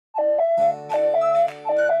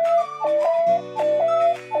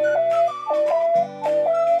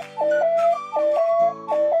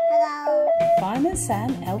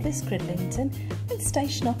Office Cridlington and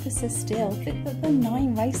Station Officer Steele think that the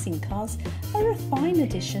 9 racing cars are a fine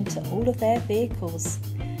addition to all of their vehicles.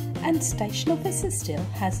 And Station Officer Steele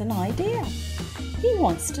has an idea. He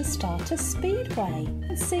wants to start a speedway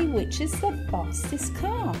and see which is the fastest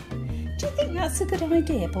car. Do you think that's a good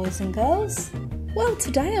idea, boys and girls? Well,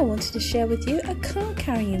 today I wanted to share with you a car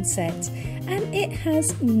carrying set, and it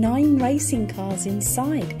has 9 racing cars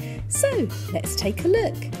inside. So let's take a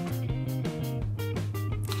look.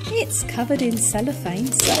 It's covered in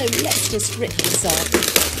cellophane, so let's just rip this off.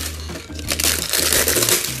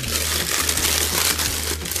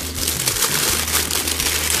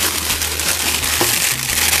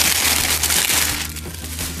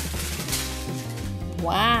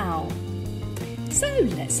 Wow! So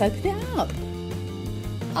let's open it up.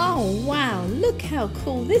 Oh wow, look how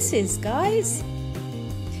cool this is, guys.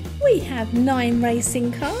 We have 9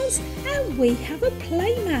 racing cars and we have a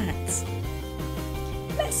playmat.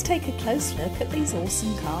 Let's take a close look at these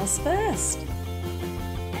awesome cars first.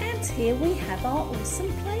 And here we have our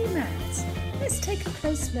awesome playmat. Let's take a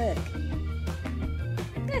close look.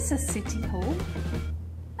 There's a city hall,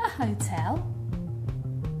 a hotel,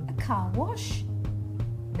 a car wash,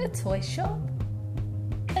 a toy shop,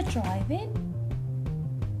 a drive-in,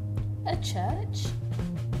 a church,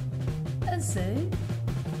 a zoo,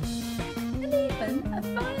 and even a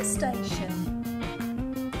fire station.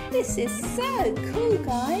 This is so cool,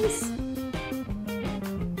 guys!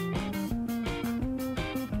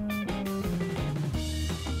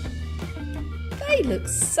 They look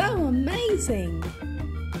so amazing!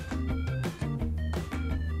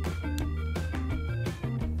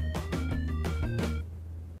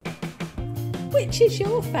 Which is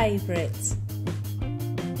your favourite?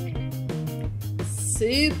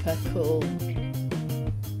 Super cool!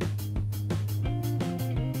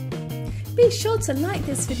 Be sure to like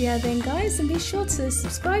this video then, guys, and be sure to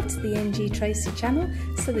subscribe to the NG Tracy channel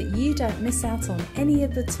so that you don't miss out on any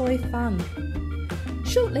of the toy fun.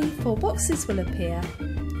 Shortly 4 boxes will appear.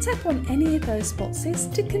 Tap on any of those boxes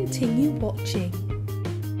to continue watching.